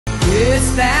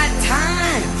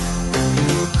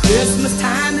Christmas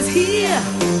time is here.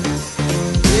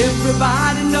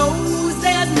 Everybody knows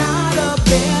there's not a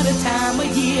better time of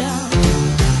year.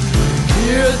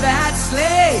 Hear that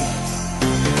sleigh,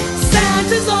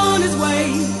 Santa's on his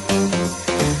way.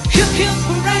 Hip hip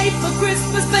hooray for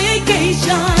Christmas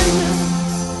vacation.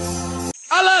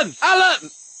 Alan!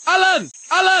 Alan! Alan!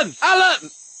 Alan!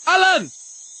 Alan! Alan!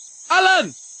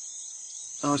 Alan!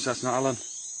 Oh, that's not Alan.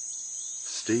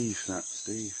 Steve, that's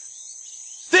Steve.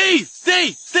 Steve!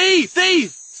 Steve! Steve!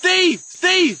 Steve! Steve! Steve!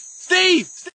 Steve! Steve!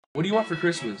 What do you want for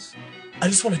Christmas? I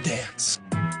just want to dance.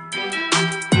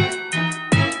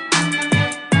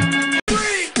 3,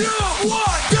 2,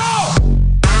 1, go!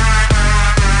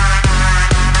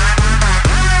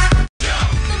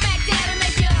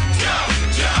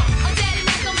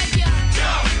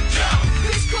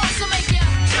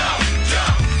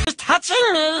 Touching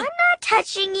me. I'm not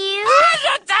touching you. Are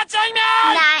you touching me?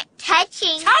 Not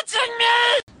touching. Touching me!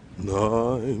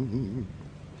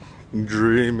 I'm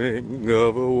dreaming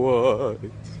of a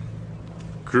white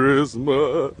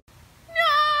Christmas.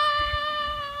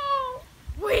 No!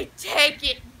 We take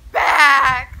it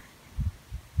back.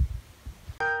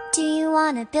 Do you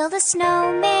want to build a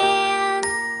snowman?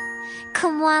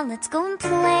 Come on, let's go and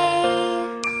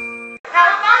play.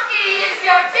 How funky is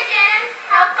your chicken?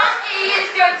 How funky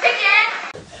is your chicken?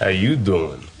 How you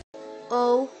doing?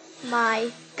 Oh my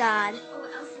God.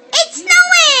 It's snowing!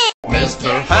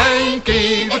 Mr.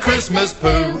 Hanky, the Christmas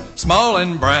poo, small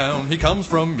and brown, he comes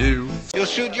from you. You'll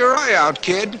shoot your eye out,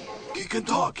 kid. He can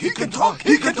talk, he can talk,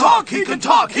 he can talk, he can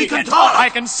talk, he can talk! I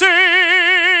can sing!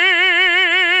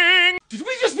 Did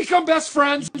we just become best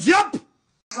friends? Yup!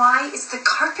 Why is the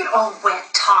carpet all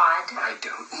wet, Todd? I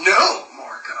don't know,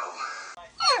 Marco.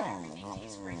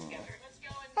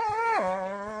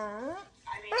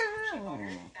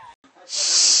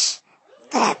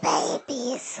 The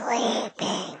baby's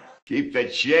sleeping. Keep the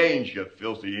change, you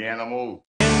filthy animal.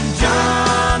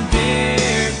 John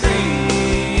Deere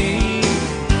Green.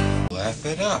 Laugh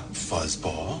it up,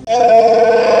 fuzzball.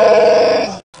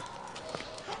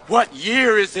 What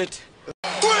year is it?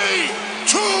 3,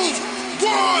 2,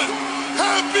 1,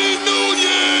 Happy New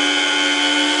Year!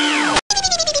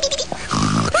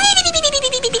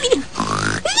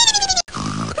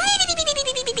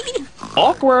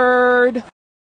 Awkward!